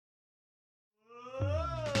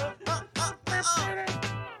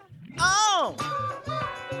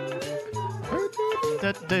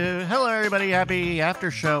Hello, everybody. Happy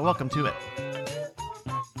Aftershow. Welcome to it.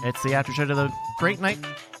 It's the Aftershow to the Great Night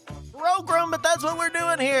Rogue Room, but that's what we're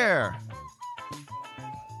doing here.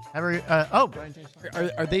 Are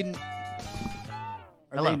they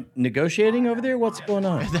Hello. negotiating over there? What's going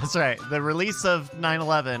on? That's right. The release of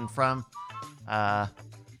 9/11 from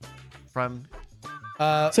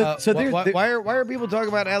why are people talking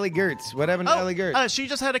about Allie Gertz? What happened to Allie Gertz? She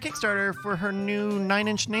just had a Kickstarter for her new Nine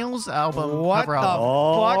Inch Nails album. What cover the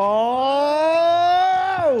album.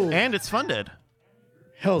 fuck? And it's funded.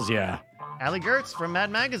 Hells yeah. Allie Gertz from Mad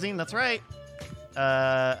Magazine. That's right.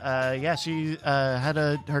 She had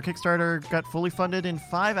her Kickstarter got fully funded in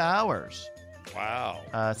 5 hours. Wow.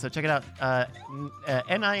 So check it out.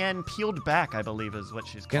 NIN Peeled Back, I believe, is what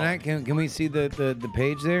she's called. Can we see the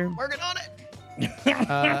page there? Working on it.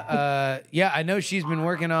 Yeah, I know she's been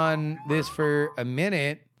working on this for a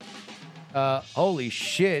minute. Holy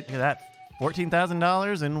shit. Look at that.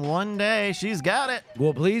 $14,000 in one day. She's got it.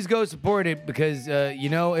 Well, please go support it because,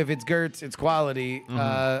 if it's Gertz, it's quality.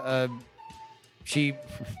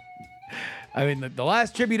 The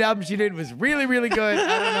last tribute album she did was really, really good.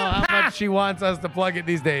 I don't know how much she wants us to plug it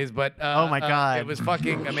these days, but oh my God. it was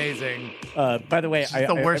fucking amazing. By the way, It's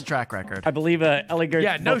the worst track record. I believe Ellie Gertz.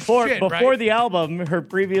 Yeah, no before shit, before right? the album, her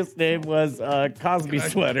previous name was Cosby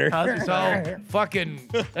Sweater. So fucking.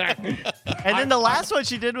 And then the last one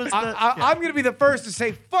she did was I'm going to be the first to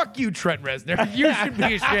say, fuck you, Trent Reznor. You should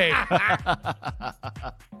be ashamed.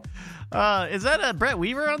 Is that Brett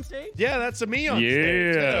Weaver on stage? Yeah, that's me on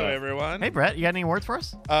stage. Hello, everyone. Hey, Brett, you got any awards for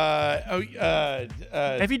us?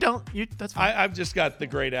 If you don't, that's fine. I've just got the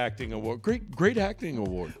Great Acting Award. Great Acting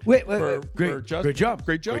Award. Wait, Great job. Great job.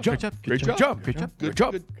 Great job. Great job. Great Great job. job. Great job. Great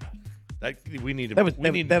job. We need to That was-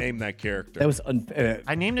 name that character. That was I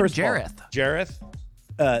named him first of all, Jareth.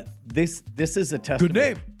 Jareth. This is a Good testament.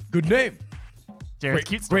 name. Good name. Jareth's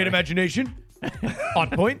cute story. Great imagination. On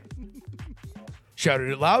point. Shouted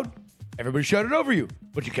it loud. Everybody shouted over you,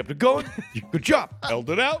 but you kept it going. Good job.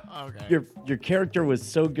 Held it out. Okay. Your character was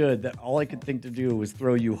so good that all I could think to do was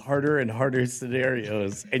throw you harder and harder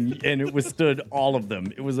scenarios, and it withstood all of them.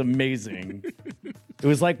 It was amazing. It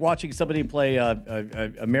was like watching somebody play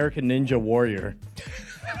American Ninja Warrior.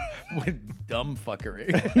 With dumb fuckery.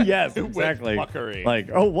 Yes, exactly. fuckery. Like,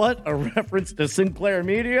 oh, what? A reference to Sinclair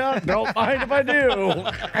Media? Don't mind if I do.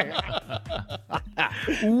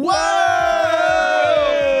 Whoa!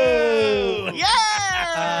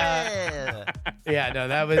 Yeah! Yeah, no,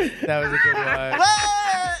 that was a good one.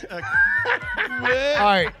 All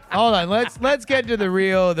right, hold on. Let's get to the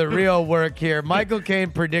real work here. Michael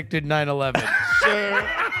Caine predicted 9/11. Sure.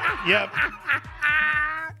 Yep.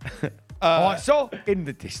 I saw in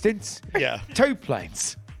the distance Yeah. 2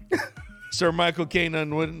 planes. Sir Michael Caine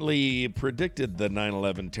unwittingly predicted the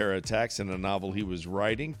 9/11 terror attacks in a novel he was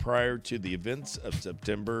writing prior to the events of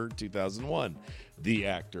September 2001. The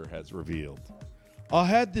actor has revealed. I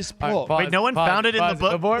had this plot. Wait, no one found it in the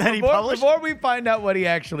book that he published? Before we find out what he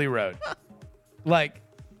actually wrote, it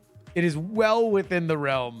is well within the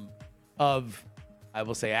realm of, I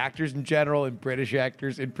will say, actors in general and British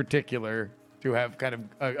actors in particular to have kind of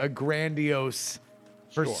a grandiose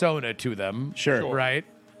persona to them. Sure. Right?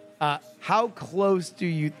 How close do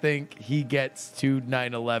you think he gets to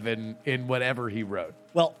 9/11 in whatever he wrote?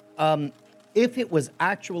 Well, if it was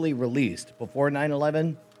actually released before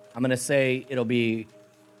 9/11, I'm going to say it'll be,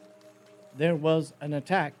 there was an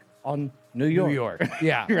attack on New York. New York.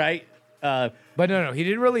 Yeah. Right? But no, he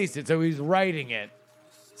didn't release it, so he's writing it.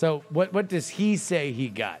 So what does he say he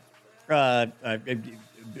got? I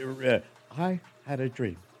had a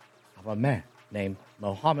dream of a man named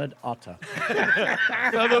Mohammed Atta.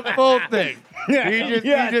 So the full thing. He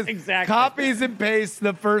just exactly. copies and pastes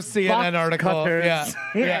the first CNN Box article. cutters.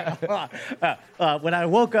 Yeah. When I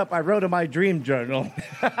woke up, I wrote in my dream journal.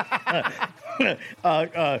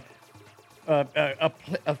 A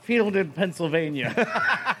field in Pennsylvania.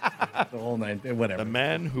 The whole nine, whatever. The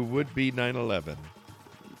man who would be 9/11.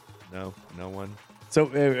 No one. So,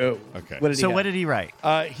 Okay. what did he So got? what did he write?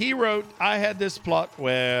 He wrote, I had this plot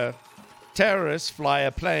where terrorists fly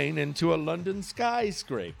a plane into a London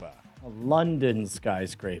skyscraper. A London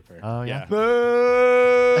skyscraper. Oh, yeah.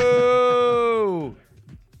 Boo!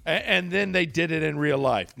 And then they did it in real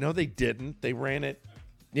life. No, they didn't. They ran it.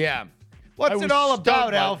 Yeah. I What's was it all stunned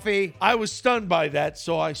about, by- Alfie? I was stunned by that,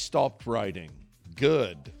 so I stopped writing.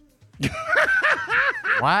 Good.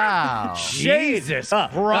 Wow. Jesus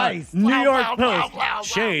Christ. New York Post.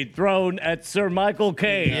 Shade thrown at Sir Michael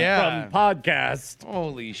Caine Yeah. from podcast.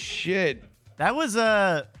 Holy shit. That was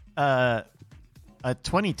a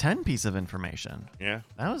 2010 piece of information. Yeah.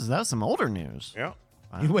 That was some older news. Yeah.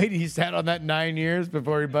 He sat on that 9 years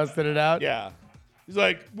before he busted it out? Yeah. He's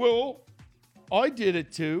like, well, I did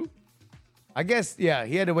it too. I guess, yeah,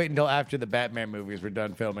 he had to wait until after the Batman movies were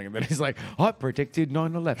done filming, and then he's like, I predicted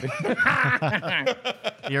 9/11.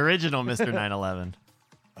 The original Mr. 9/11.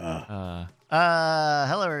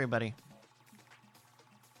 Hello, everybody.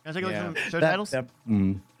 Can I take a look at some show titles?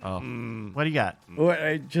 What do you got?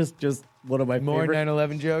 Just one of my More favorite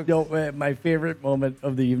 9/11 jokes? No, my favorite moment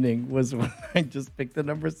of the evening was when I just picked the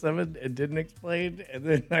number 7 and didn't explain, and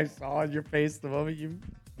then I saw on your face the moment you.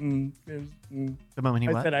 The moment he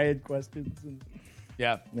I what? said I had questions. And,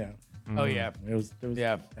 Yeah. yeah. Oh, yeah. It was.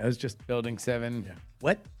 Yeah. I was just. Building 7. Yeah.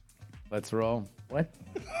 What? Let's roll. What?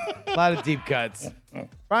 A lot of deep cuts.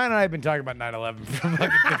 Brian and I have been talking about 9/11 for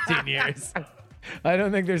fucking 15 years. I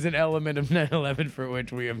don't think there's an element of 9/11 for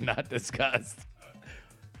which we have not discussed.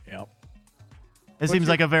 Yep. It seems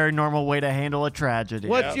like a very normal way to handle a tragedy.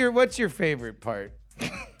 What's your favorite part?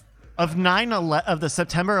 Of 9/11 of the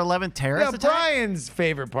September 11th terrorist Yeah, attack? Brian's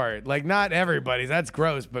favorite part. Like, not everybody's. That's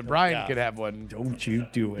gross, but Brian could have one. Don't you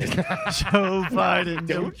do it. Joe Biden.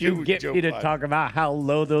 Don't you get Joe me to Biden. talk about how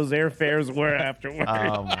low those airfares were afterwards.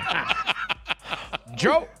 Oh, my.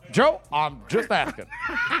 Joe, I'm just asking.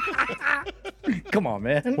 Come on,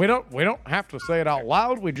 man. We don't have to say it out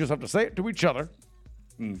loud. We just have to say it to each other.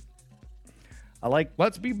 I like.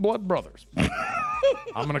 Let's be blood brothers.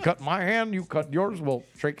 I'm gonna cut my hand. You cut yours. We'll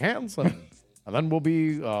shake hands, and then we'll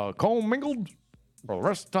be commingled for the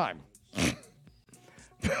rest of the time.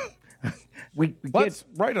 We Let's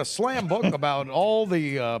write a slam book about all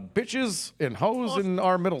the bitches and hoes in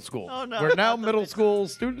our middle school. Oh, no. We're now middle school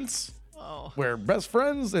students. Oh. We're best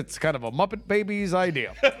friends. It's kind of a Muppet Babies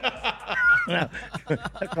idea.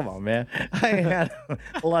 Come on, man. I had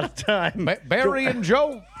a lot of time. Barry and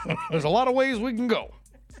Joe, there's a lot of ways we can go.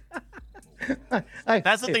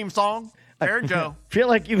 That's the theme song. There, Joe. Feel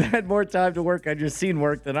like you've had more time to work on your scene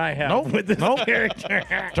work than I have Nope, with this nope. character.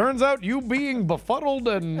 Turns out you being befuddled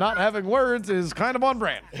and not having words is kind of on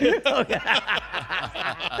brand.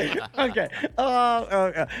 Okay.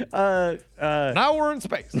 Now we're in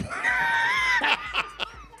space.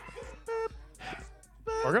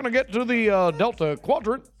 We're going to get to the Delta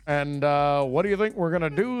Quadrant, and what do you think we're going to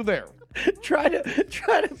do there? Try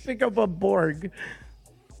to pick up a Borg.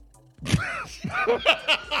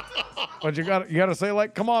 But you got to say,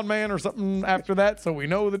 like, come on, man, or something after that so we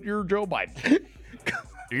know that you're Joe Biden.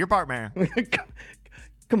 Do your part, man.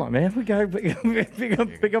 Come on, man. We gotta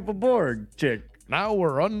pick up a Borg, chick. Now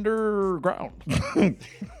we're underground.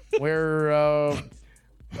 We're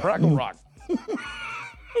Crackle Rock.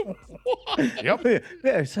 Yep. Yeah,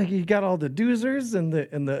 it's like you got all the doozers and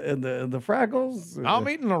the fraggles. I'm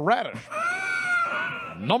eating a radish.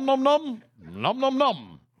 Num num num. Num num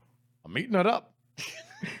num. I'm eating it up.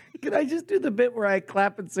 Can I just do the bit where I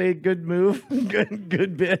clap and say "good move"?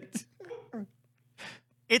 good bit.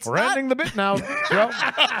 It's We're not. ending the bit now, Joe.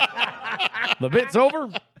 The bit's over.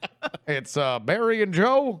 It's Barry and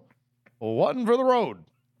Joe, one for the road.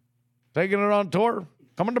 Taking it on tour,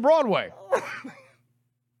 coming to Broadway.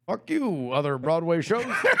 Fuck you, other Broadway shows.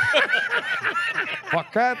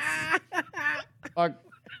 Fuck cats. Fuck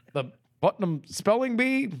the Putnam Spelling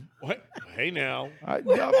Bee. What? Hey, now.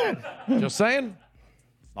 Just saying.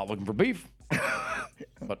 Not looking for beef,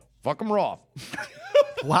 but fuck them raw.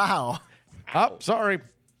 Wow. Oh, sorry.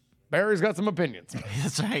 Barry's got some opinions.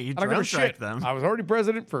 That's right. You I don't give a drum strike shit. them. I was already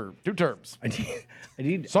president for 2 terms. I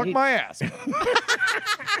need Suck my ass.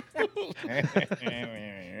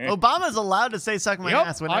 Obama's allowed to say "suck my Yep,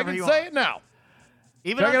 ass" I whenever can you say want. it now.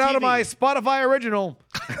 Even Check on it out of TV. my Spotify original,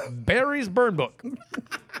 Barry's Burn Book.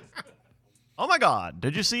 Oh my God!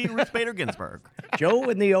 Did you see Ruth Bader Ginsburg? Joe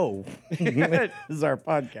and the O. This is our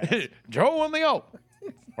podcast. Joe and the O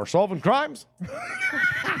are solving crimes.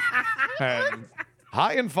 And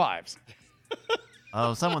high in fives.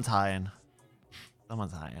 Oh, someone's highin'.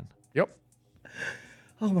 Someone's highin'. Yep.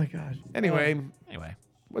 Oh my God. Anyway, Anyway,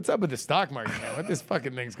 what's up with the stock market now? What this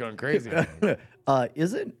fucking thing's going crazy?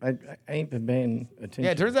 Is it? I ain't been paying attention.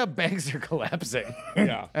 Yeah, it turns out banks are collapsing.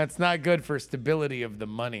 Yeah. That's not good for stability of the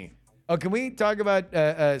money. Oh, can we talk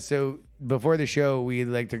about, so before the show, we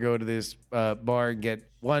like to go to this bar and get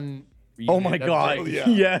one. Oh my unit of God. drink. yeah.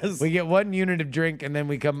 Yes. We get one unit of drink and then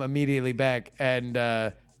we come immediately back. And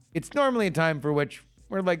it's normally a time for which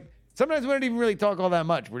we're like, sometimes we don't even really talk all that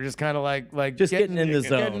much. We're just kind of like Just getting in the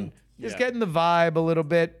zone. Just getting the vibe a little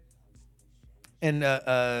bit. And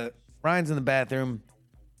Ryan's in the bathroom.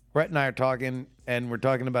 Brett and I are talking, and we're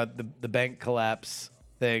talking about the bank collapse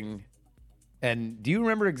thing. And do you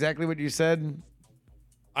remember exactly what you said?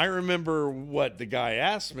 I remember what the guy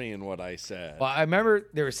asked me and what I said. Well, I remember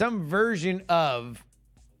there was some version of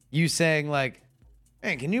you saying like,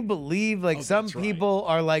 man, can you believe like some that's right. people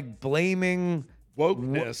are like blaming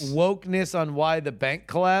wokeness on why the bank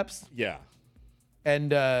collapsed? Yeah.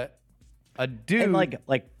 And a dude And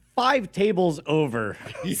like 5 tables over,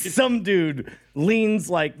 some dude leans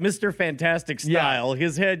like Mr. Fantastic style.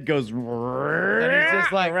 His head goes and he's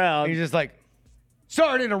just like around. he's just like,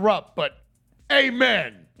 sorry to interrupt, but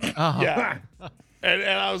amen. Yeah. And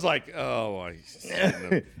I was like, oh,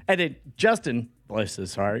 And then Justin, bless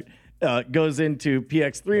his heart, goes into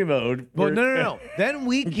PX3 mode. Well, no. Then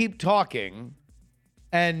we keep talking,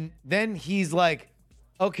 and then he's like,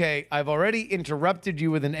 okay, I've already interrupted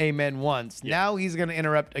you with an amen once. Now he's going to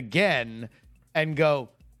interrupt again and go,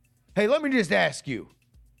 hey, let me just ask you,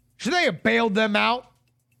 should they have bailed them out?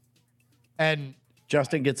 And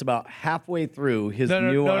Justin gets about halfway through his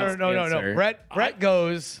no. answer. Brett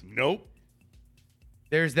goes, nope.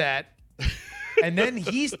 there's that. And then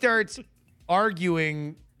he starts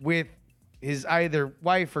arguing with his either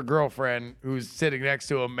wife or girlfriend who's sitting next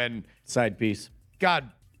to him, and Side piece.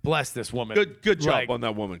 God bless this woman. Good job Like, on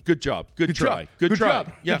that woman. Good job. Good try. job. Good try.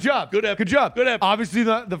 job. Yeah. Good job. Good effort. Good job. Good effort. Obviously,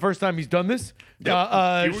 not the first time he's done this.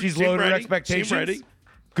 Yep. She's Seem lowered her ready. expectations. Seem ready.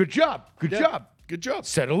 Good job. Good Yeah. job. Good job.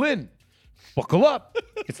 Settle in. Buckle up.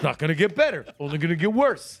 It's not going to get better. Only going to get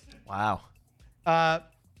worse. Wow. I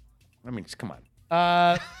mean, just come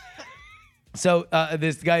on. So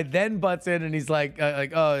this guy then butts in and he's like,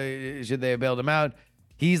 oh, should they have bailed him out?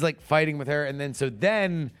 He's like fighting with her, and then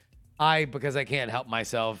because I can't help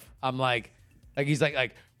myself, I'm like he's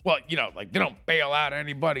like, well, like they don't bail out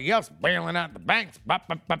anybody else, bailing out the banks. Bop,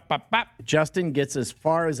 bop, bop, bop, bop. Justin gets as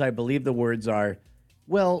far as I believe the words are,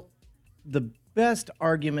 well, the best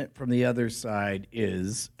argument from the other side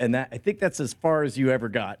is, and that I think that's as far as you ever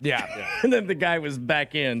got. Yeah. And then the guy was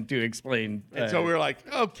back in to explain. And so we were like,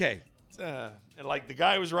 okay. And like the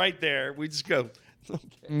guy was right there. We just go,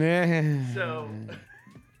 okay. So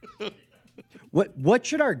What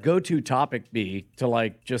should our go-to topic be to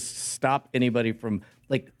like just stop anybody from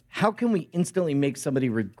like how can we instantly make somebody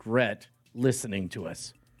regret listening to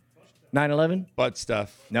us? 9/11? butt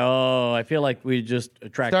stuff. No, I feel like we just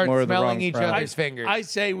attract Start more of the wrong smelling each crowd. other's fingers. I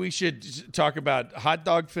say we should talk about hot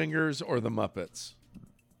dog fingers or the Muppets.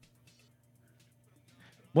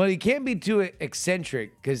 Well, you can't be too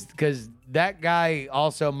eccentric because that guy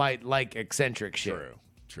also might like eccentric shit.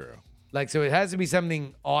 True. Like, so it has to be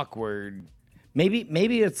something awkward. Maybe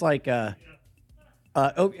it's like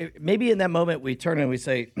maybe in that moment we turn and we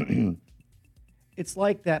say it's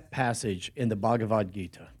like that passage in the Bhagavad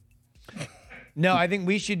Gita. No, I think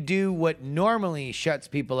we should do what normally shuts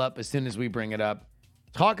people up as soon as we bring it up.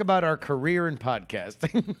 Talk about our career in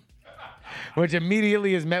podcasting, which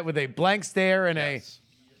immediately is met with a blank stare and hey,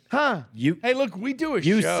 look, we do a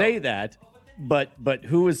You show. say that, but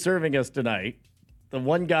who is serving us tonight? The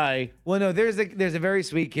one guy Well, no, there's a very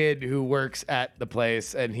sweet kid who works at the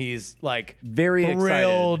place, and he's like Very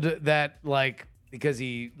thrilled that like because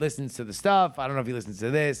he listens to the stuff. I don't know if he listens to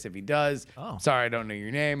this. If he does, sorry, I don't know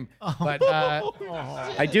your name, but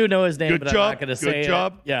I do know his name, Good but job. I'm not going to say Good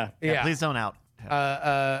job. it. Yeah. yeah. Please don't out.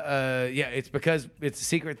 Yeah, it's because it's a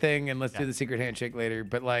secret thing, and let's do the secret handshake later.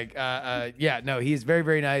 But like, no, he's very,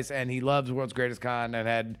 very nice, and he loves World's Greatest Con and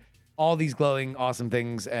had all these glowing, awesome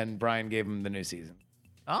things. And Brian gave him the new season.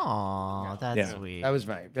 Oh, that's Yeah. sweet. That was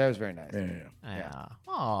very nice. Yeah.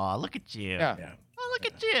 Oh, look at you. Yeah. Oh, look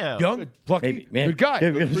at you. Young, plucky, Maybe, man. good guy.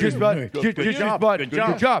 Good Cheers, bud. job. Cheers, job. bud. Good Good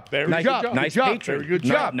job. job. Very Good good job. job. Nice Good job. patron. Good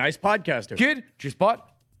job. Nice podcaster. Kid, just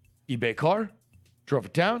bought eBay car, drove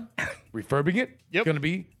it down, refurbing it. Yep. Gonna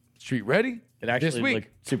be street ready It actually this week.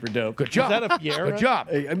 looked super dope. Good job. Is that a Fiera? Good job.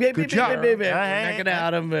 Good job. We're necking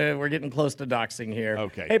out him. We're getting close to doxing here.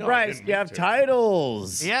 Okay. Hey, No, I Bryce, didn't do you mean have to.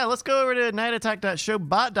 titles? Yeah, let's go over to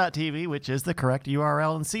nightattack.showbot.tv, which is the correct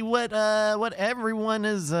URL, and see what everyone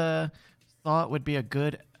has thought would be a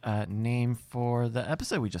good name for the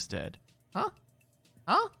episode we just did. Huh?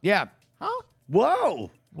 Yeah. Huh? Whoa.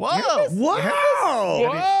 Whoa! Whoa.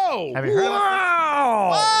 Whoa! Have you heard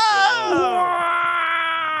about Wow.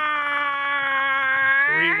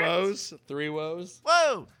 Three woes.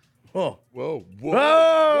 Whoa! Oh. Whoa!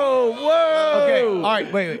 Whoa. Okay. All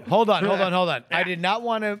right. Wait. Hold on. I did not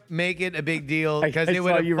want to make it a big deal because I it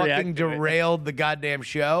would saw have you react fucking to it. derailed the goddamn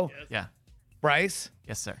show. Yeah. Bryce,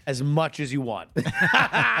 Yes, sir. as much as you want.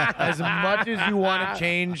 As much as you want to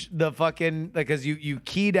change the fucking because you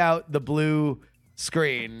keyed out the blue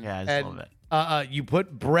screen. Yeah, just a and, little bit. You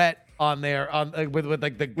put Brett on there on with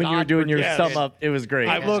like the When you were doing your Yes. sum up, it was great.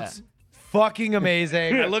 It looks fucking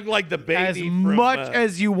amazing. I look like the baby. as from, much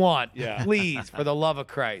as you want. Yeah. Please, for the love of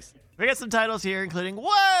Christ. We got some titles here, including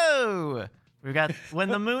Whoa! We've got When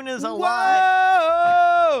the Moon is Alive.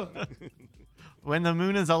 go. When the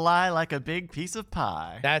moon is a lie like a big piece of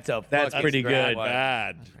pie. That's pretty good.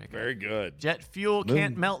 Bad. Very good. Jet fuel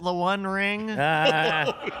can't melt the One Ring.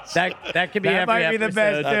 That could be That every might be the episode.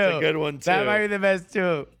 best too. That's a good one, too. That might be the best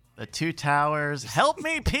too. The Two Towers. Help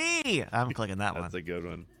me pee. I'm clicking that That's one. a good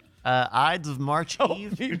one. Ides of March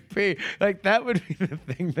Eve. You'd be like that would be the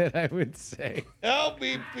thing that I would say. Help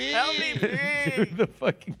me, Pete. Help me To pee. the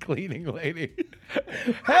fucking cleaning lady.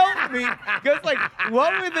 Help me. Because, like,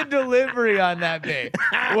 what would the delivery on that be?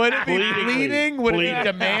 Would it be pleading? Would it be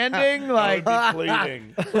demanding? Like,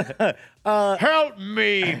 Pleading. help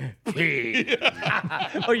me, Pete.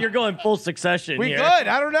 Oh, you're going full succession. We here. could.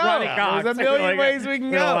 I don't know. Ronnie Cox. There's a million Like, ways we can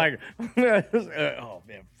you know, go. like, oh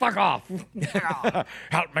man, fuck off.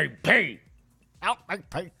 Help me, Pete. Help me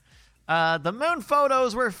pee. The moon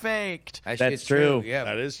photos were faked. That's shit's true. Yeah.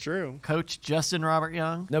 That is true. Coach Justin Robert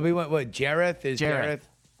Young. No, we went, what, Jareth? Is Jareth. Jareth?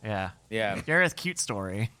 Yeah. Yeah. Jareth, cute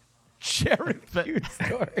story. Jareth But- cute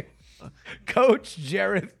story. Coach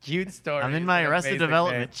Jareth cute story. I'm in is my an Arrested amazing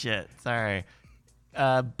Development shit. Sorry.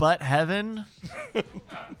 Butt Heaven. I don't It's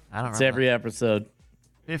remember. every episode.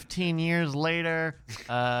 15 years later.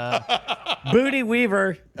 Booty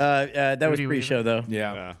Weaver. That was Booty pre-show Weaver. though. name.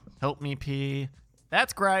 Yeah. Yeah. Help me pee.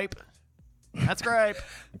 That's gripe. That's gripe.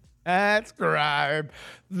 That's gripe.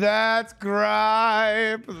 That's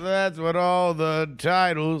gripe. That's what all the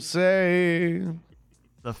titles say.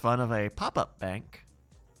 The fun of a pop-up bank.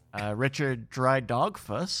 Richard Dry Dog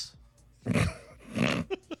Fuss.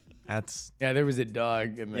 That's Yeah, there was a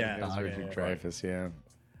dog in the Yeah, it was dog, Richard yeah. Dreyfuss, yeah.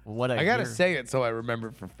 what a I gotta year. say it so I remember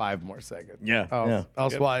it for 5 more seconds. Yeah, yeah.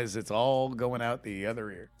 Elsewise, it's all going out the other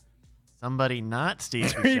ear. Somebody not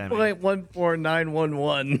Steve Buscemi.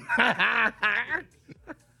 3.14911.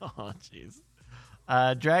 Oh, jeez.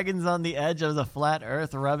 Dragons on the edge of the flat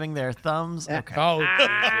earth rubbing their thumbs. Okay. Oh,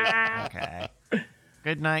 Okay.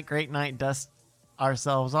 Good night, great night, dust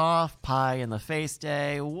ourselves off. Pie in the face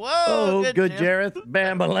day. Whoa. Oh, good Jim. Jareth.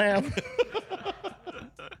 Bam a lamb.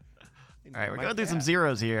 All right, we're going through some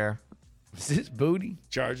zeros here. is this booty?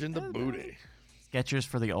 Charging the booty. Sketchers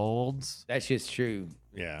for the olds. That's just true.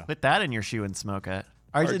 Yeah. Put that in your shoe and smoke it.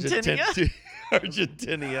 Argentina.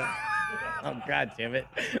 Argentina. Oh god damn it.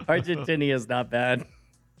 Argentina is not bad.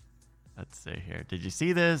 Let's see here. Did you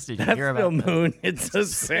see this? Did you That's hear no about this? moon. It's a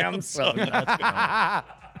Samsung.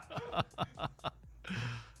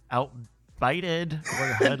 Outbited.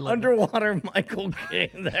 We're headline. Underwater Michael King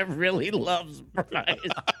that really loves Bryce.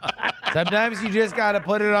 Sometimes you just gotta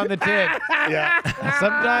put it on the tin. Yeah.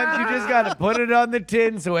 Sometimes you just gotta put it on the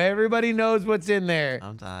tin so everybody knows what's in there.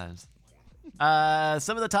 Sometimes.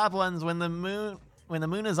 Some of the top ones. When the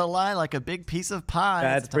moon is a lie like a big piece of pie.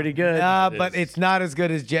 That's top- pretty good. But it's not as good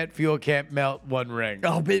as jet fuel can't melt one ring.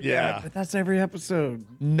 Oh, but Yeah. but that's every episode.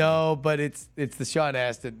 No, but it's the Sean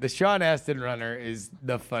Astin. The Sean Astin runner is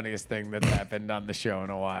the funniest thing that's happened on the show in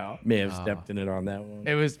a while. May have stepped in it on that one.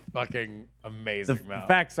 It was fucking amazing. The though.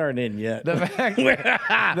 facts aren't in yet. The fact,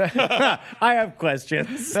 I have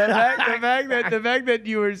questions. the fact that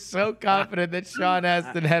you were so confident that Sean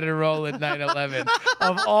Astin had a role in 9/11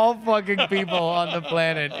 of all fucking people on the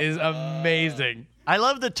planet is amazing. I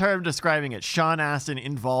love the term describing it. Sean Astin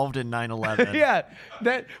involved in 9/11. Yeah,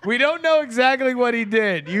 that we don't know exactly what he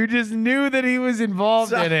did. You just knew that he was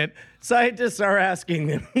involved in it. Scientists are asking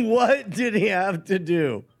him, what did he have to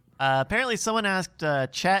do? Apparently, someone asked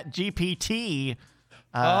Chat GPT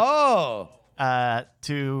Oh,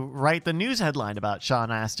 to write the news headline about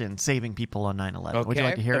Sean Astin saving people on 9/11. Would you Okay.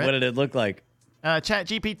 like to hear And what it? did it look like? Chat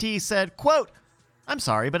GPT said, quote, "I'm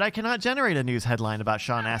sorry, but I cannot generate a news headline about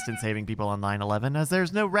Sean Astin saving people on 9/11 as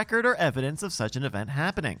there's no record or evidence of such an event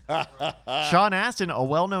happening. Sean Astin, a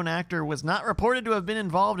well-known actor, was not reported to have been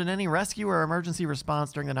involved in any rescue or emergency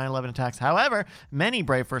response during the 9/11 attacks. However, many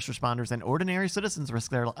brave first responders and ordinary citizens risk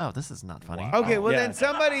their Oh, this is not funny. okay. Well, Yeah. then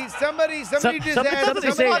somebody just Somebody asked.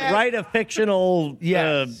 say asked- write a fictional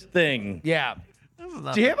Yes. thing. Yeah. This is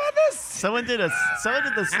not Do you hear about this? Someone did the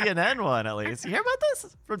CNN one at least. You hear about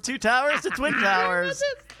this? From Two Towers to Twin Towers.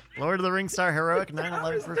 Lord of the Rings star heroic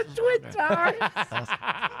 9/11 first responder.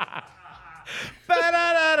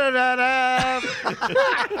 Ba-da-da-da-da-da.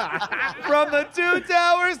 From the Two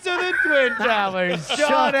Towers to the Twin Towers,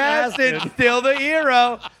 Sean Astin still the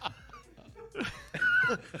hero.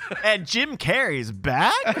 And Jim Carrey's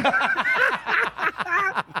back?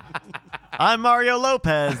 I'm Mario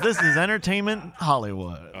Lopez. This is Entertainment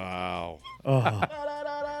Hollywood. Wow.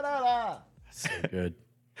 So good.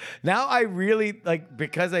 Now I really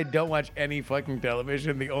because I don't watch any fucking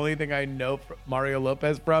television. The only thing I know Mario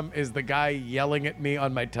Lopez from is the guy yelling at me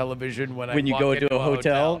on my television when When you walk go into to a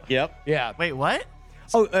hotel. Yep. Yeah. Wait, what?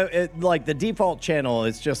 Oh, like the default channel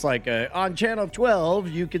is just like on channel 12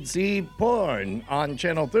 you can see porn. On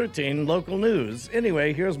channel 13 local news.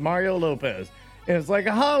 Anyway, here's Mario Lopez. And it's like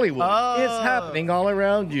a Hollywood. Oh. It's happening all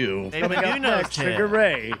around you. They Coming up Menunos next, him. Sugar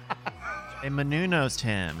Ray. They Menunos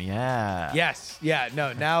him. Yeah. Yes, yeah,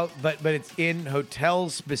 no, now, but it's in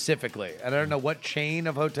hotels specifically. I don't know what chain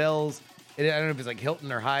of hotels. I don't know if it's like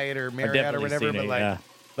Hilton or Hyatt or Marriott or definitely whatever, seen but it, like, yeah.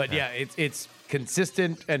 but yeah, it's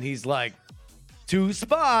consistent, and he's like, two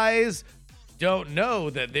spies don't know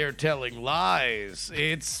that they're telling lies.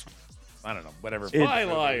 It's, I don't know, whatever. Spy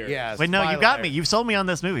liar. Yeah. Wait, no, spy you got liar. me. You've sold me on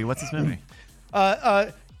this movie. What's this movie?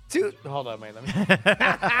 Two. Hold on, wait. Let me.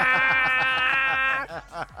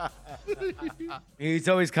 He's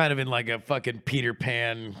always kind of in like a fucking Peter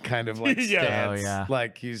Pan kind of like Yeah. stance. Oh, yeah.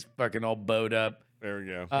 Like he's fucking all bowed up. There we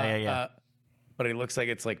go. Yeah. But he looks like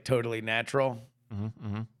it's like totally natural.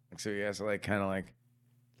 Mm-hmm. So yeah, so like kind of like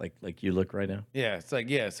Like you look right now. yeah, it's like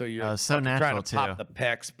yeah. So you're So fucking natural, trying to pop too. the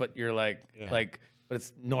pecs, but you're like but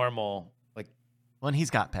it's normal. Like Well, and he's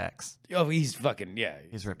got pecs. oh, he's fucking yeah.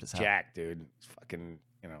 He's ripped as hell. Jack, dude. He's fucking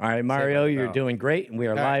you know. All right, Mario, saving you're the doing great. And we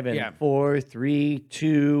are All right, live in yeah. 4, 3,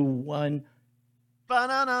 2, 1.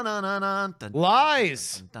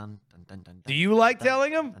 Lies. Do you like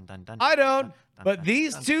telling them? I don't. But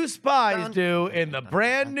these two spies do in the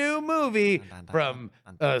brand new movie from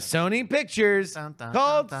Sony Pictures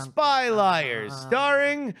called Spy Liars,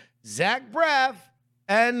 starring Zach Braff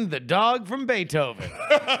and the dog from Beethoven.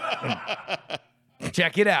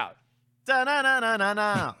 Check it out.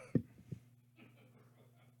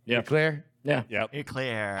 Yeah. Clear? Yeah. Yep. You're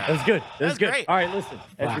clear. That was good. That was good. great. All right, listen.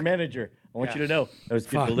 As your manager, I want you to know that was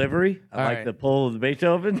good Fuck. delivery. I All like right. the pull of the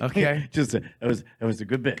Beethoven. Okay. Just that was a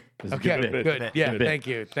good bit. It was a Okay, good bit. good. Yeah, bit. thank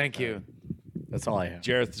you. Thank you. That's all I have.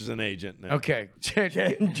 Jareth is an agent now. Okay.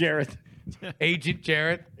 Jared. Agent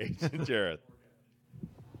Jarrett. Agent Jareth.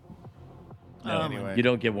 Anyway. You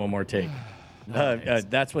don't get one more take.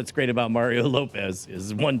 That's what's great about Mario Lopez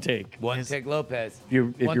is one take. One take Lopez. If you're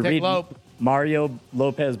One take reading Lope. Mario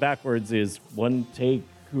Lopez backwards is one take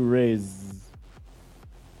Hurez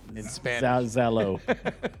In Spanish. Zalo.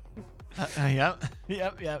 Yep.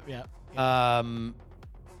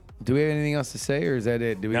 Do we have anything else to say, or is that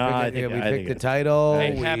it? Do we No, pick, I it? think- we I picked think the it's- title?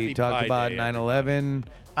 Hey, We Happy talked Pi about Day, 9/11.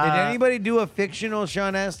 Did anybody do a fictional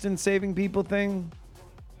Sean Astin saving people thing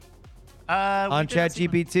on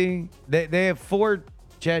ChatGPT? They have 4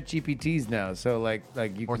 ChatGPTs now, so like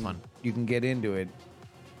you Fourth can one. you can get into it.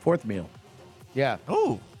 Fourth meal. Yeah.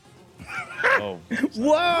 Oh. Oh.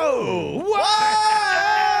 Whoa!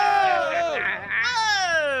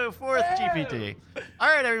 Whoa! Fourth GPT. All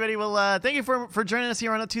right, everybody. Well, thank you for joining us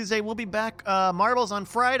here on a Tuesday. We'll be back. Marbles on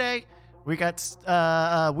Friday. We got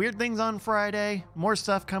weird things on Friday. More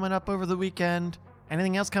stuff coming up over the weekend.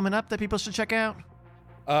 Anything else coming up that people should check out?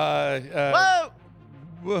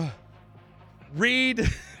 Whoa! Read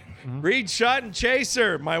Shot and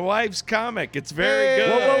Chaser, my wife's comic. It's very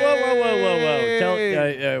good. Whoa!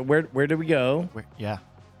 Tell where do we go? Yeah.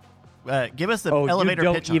 Give us the Oh, elevator you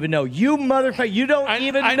don't pitch. on even know. You motherfucker! You don't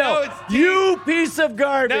even I know know. it's You piece of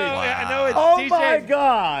garbage! No, I know it's Oh TJ. my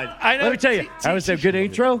god! I know Let me tell you, it's that was a good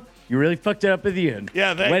intro. You really fucked it up at the end.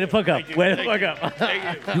 Yeah, thank way you, to fuck up. thank you, Way to thank fuck you, up.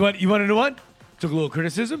 Thank you. You want to know what? Took a little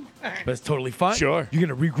criticism, but it's totally fine. Sure. You're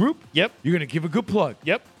gonna regroup. Yep. You're gonna give a good plug.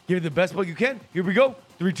 Yep. Give it the best plug you can. Here we go.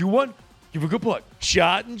 3, 2, 1. Give a good plug.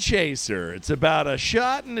 Shot and Chaser. It's about a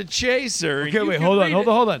shot and a chaser. Okay, wait, hold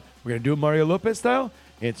on. We're gonna do it Mario Lopez style.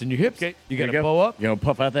 Hands in your hips. Okay. You There gotta you go. bow up. You know,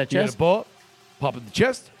 puff out that You gotta chest. bow up. Pop up the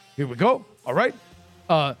chest. Here we go. All right.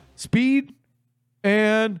 Speed.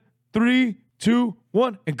 And 3, 2,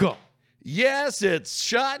 1, and go. Yes, it's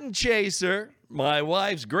Shot and Chaser, my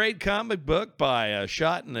wife's great comic book by a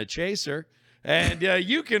Shot and a Chaser. And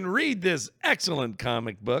you can read this excellent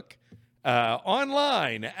comic book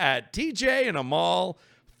online at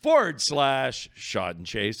TJandAMall/Shot and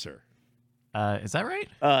Chaser. Is that right?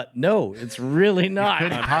 No, it's really not.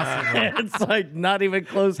 Couldn't possibly. It's like not even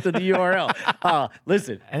close to the URL.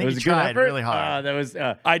 Listen, I think it was you a good tried effort. really hard. That was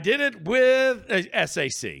I did it with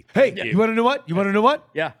SAC. Hey, Thank you want to know what?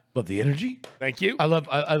 yeah. Love the energy. Thank you. I love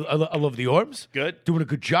the arms. Good. Doing a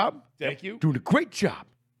good job. Thank you. Doing a great job.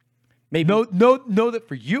 Maybe Know that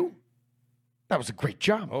for you, that was a great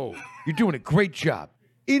job. Oh. You're doing a great job.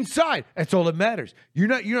 Inside, that's all that matters. You're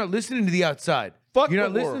not listening to the outside. Fuck You're the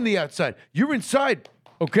not listening world. to the outside. You're inside.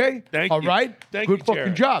 Okay? Thank All you. right? Thank Good you, fucking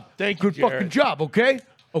Jared. job. Thank you, Good fucking Jared. job, okay?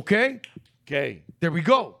 Okay? Okay. There we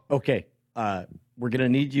go. Okay. We're gonna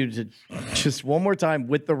need you to just one more time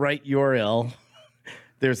with the right URL.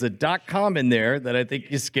 There's a .com in there that I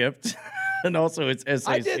think you skipped. And also, it's SAC.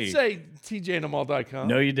 I did say tjandamall.com.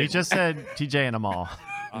 No, you You didn't. just said TJ and them all.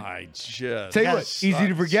 I just. Tell you what, sucked easy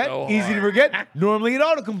to forget. so Easy to hard. forget. Normally it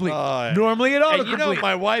autocompletes. Normally it And autocompletes. you know,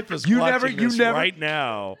 my wife is You watching never- this right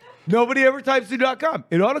now. Nobody ever types to .com.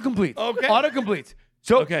 It autocompletes. Okay. Autocompletes.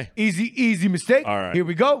 So Okay. easy mistake. All right. Here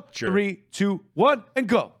we go. Sure. 3, 2, 1, and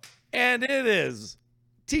go. And it is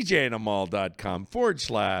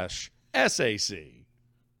tjandamall.com/SAC.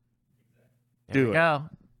 There Do we it. go.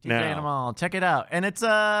 TJ Now. and them all. Check it out. And it's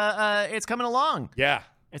coming along. Yeah.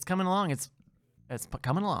 It's coming along. It's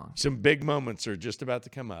coming along. Some big moments are just about to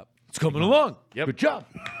come up. It's coming along. Yep. Good job.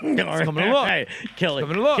 It's coming along. Hey, kill it.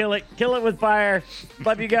 coming along. Kill it. Kill it with fire.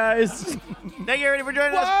 Love you guys. Thank you everybody for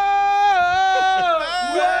joining us.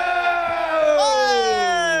 Whoa!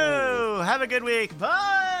 Whoa! Have a good week.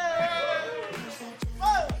 Bye.